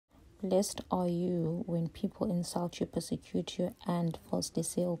Blessed are you when people insult you, persecute you, and falsely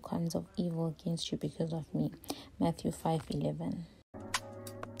say all kinds of evil against you because of me. Matthew 5:11.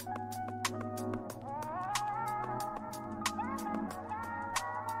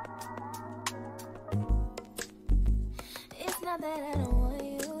 It's not that I don't want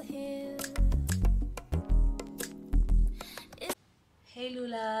you here. Hey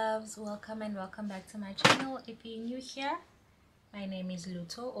Lhuw'loves, welcome back to my channel. If you're new here, my name is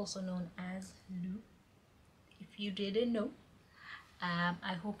Lhuw, also known as Lhuw. If you didn't know,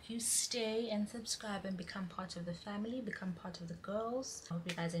 I hope you stay and subscribe and become part of the family, become part of the girls. I hope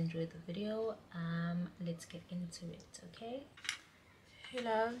you guys enjoyed the video. Let's get into it, okay? Hey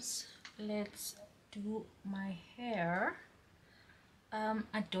loves, let's do my hair.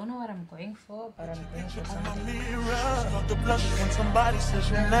 I don't know what I'm going for, but I'm going for something. The blush when somebody says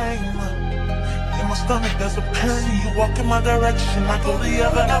your name. In my stomach there's a pain. You walk in my direction, I go the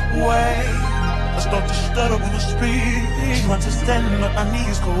other way. I start to stutter when I speak. Try to stand but my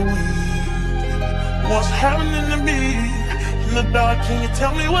knees go weak. What's happening to me? In the dark, can you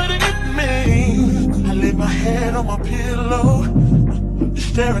tell me what it means? I lay my head on my pillow,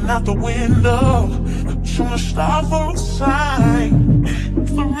 staring out the window, trying to stop for a sign.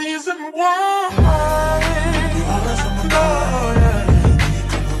 It's the reason why you always on my mind. Yeah. You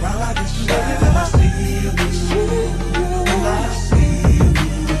come around like it's shiny when I see you. When I see you,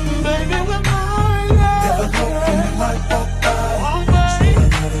 baby, when I never know when you might walk by. So I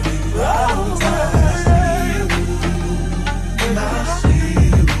gotta be right on time when I see you. When I see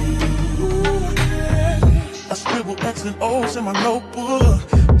you, I scribble X and O's in my notebook,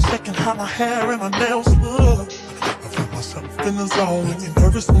 checking how my hair and my nails look. I feel myself in the zone. You're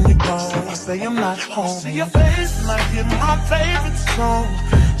nervous when you're gone. I say I'm not home. I see your face and I hear my favorite song.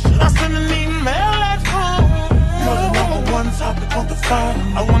 Should I send an email at home? You're the number one topic on the phone.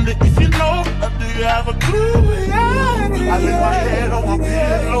 I wonder if you know, or do you have a clue? Yeah. I lay my head on my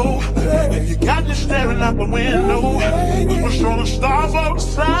pillow, and you got me staring out the window. We were trying to stars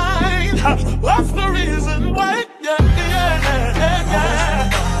outside. What's the reason why?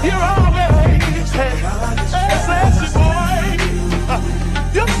 You're always sexy boy.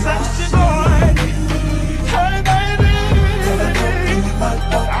 You're sexy boy. Hey baby, I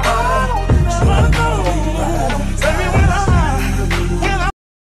just wanna know, baby, when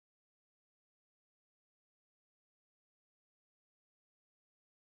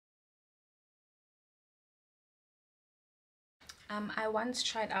I once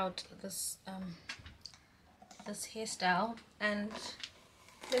tried out this this hairstyle, and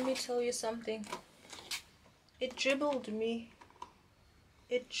let me tell you something. It dribbled me.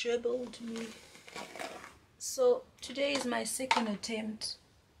 So today is my second attempt.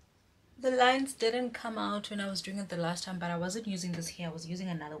 The lines didn't come out when I was doing it the last time, but I wasn't using this hair, I was using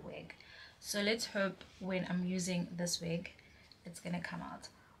another wig. So let's hope when I'm using this wig it's gonna come out.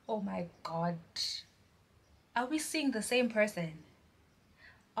 Oh my god, are we seeing the same person?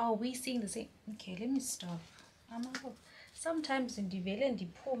 Are we seeing the same? Okay, let me stop. Sometimes in ndivele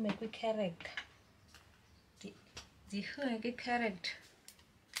ndiphume kwi-character, ndihunge kwi-character,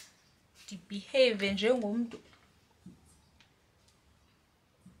 ndibehave njengomntu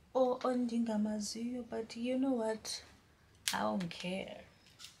ondingamaziyo. But you know what, I don't care.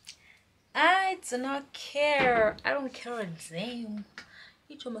 I do not care. I don't care a damn.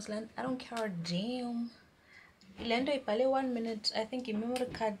 I don't care a damn. Ilento ibhale 1 minute, I think, in memory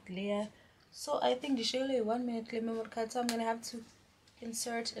card layer. So I think the show is 1 minute memory card, so I'm gonna have to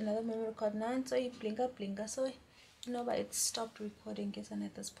insert another memory card now. So it blinker. So you know, but it stopped recording, isn't it,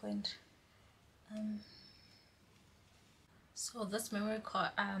 at this point? So this memory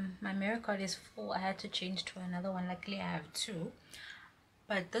card, my memory card is full. I had to change to another one. Luckily I have two,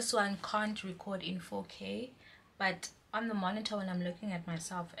 but this one can't record in 4K, but on the monitor when I'm looking at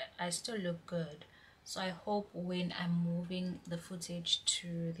myself I still look good. So I hope when I'm moving the footage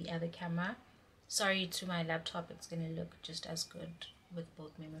to the other camera, sorry, to my laptop, it's gonna look just as good with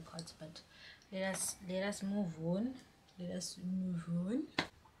both memory cards. But let us move on.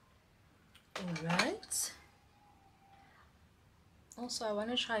 All right. Also, I want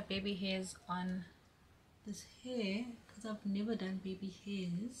to try baby hairs on this hair because I've never done baby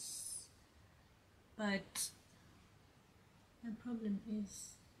hairs, but my problem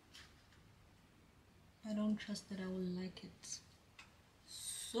is I don't trust that I will like it.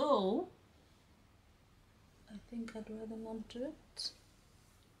 So I think I'd rather not do it.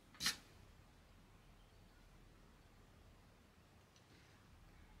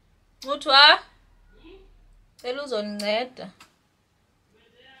 Utwa cela uzonginceda.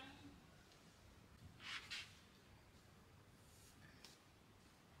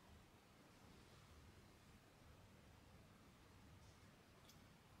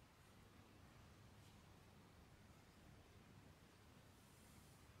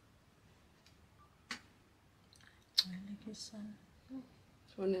 Okay, son.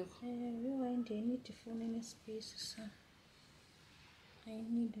 Phone. Rewind. I need the phone in a space, son. I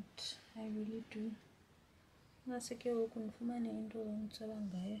need it. I really do. Ngaseke ukunifumane into ongithola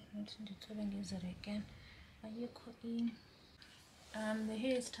ngayo nathi ndithola ngezireken ayikho in. The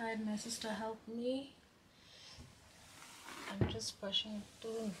hair is tied. My sister helped me. I'm just brushing it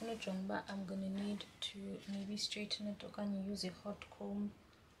through. I'm gonna need to maybe straighten it, or can you use a hot comb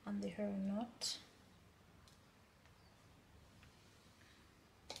on the hair or not?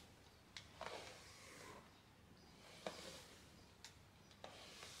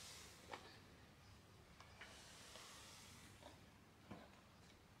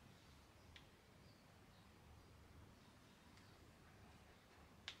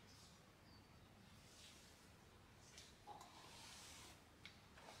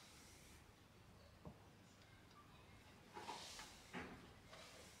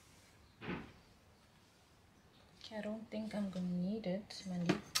 I don't think I'm gonna need it.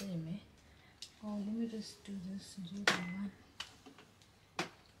 Oh, let me just do this and do the one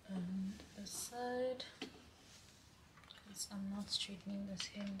on the side, because I'm not straightening this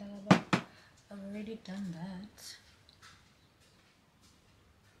hair. I've already done that.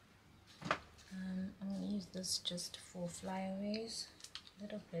 I'm gonna use this just for flyaways, a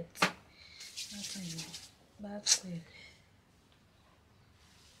little bit. Not enough. That's good.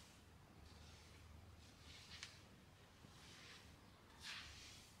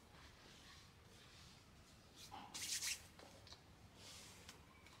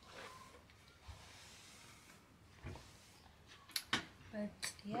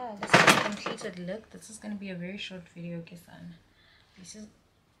 But yeah, this is the completed look. This is going to be a very short video, Kisan. This is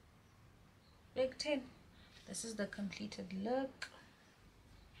Big 10. This is the completed look.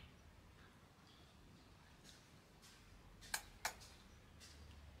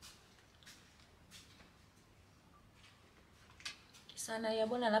 Kisana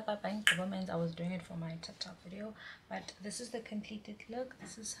yabona lapha buying government. I was doing it for my TikTok video, but this is the completed look.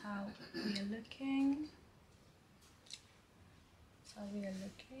 This is how we are looking. That's how we are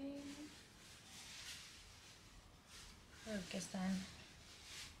looking.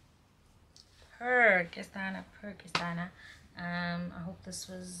 Kestana. I hope this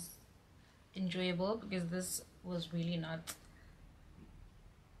was enjoyable, because this was really not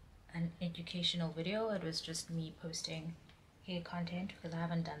an educational video. It was just me posting hair content, because I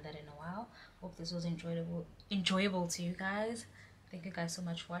haven't done that in a while. Hope this was enjoyable to you guys. Thank you guys so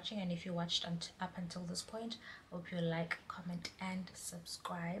much for watching, and if you watched up until this point, hope you like, comment and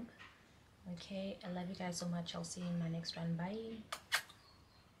subscribe. Okay, I love you guys so much. I'll see you in my next one. Bye.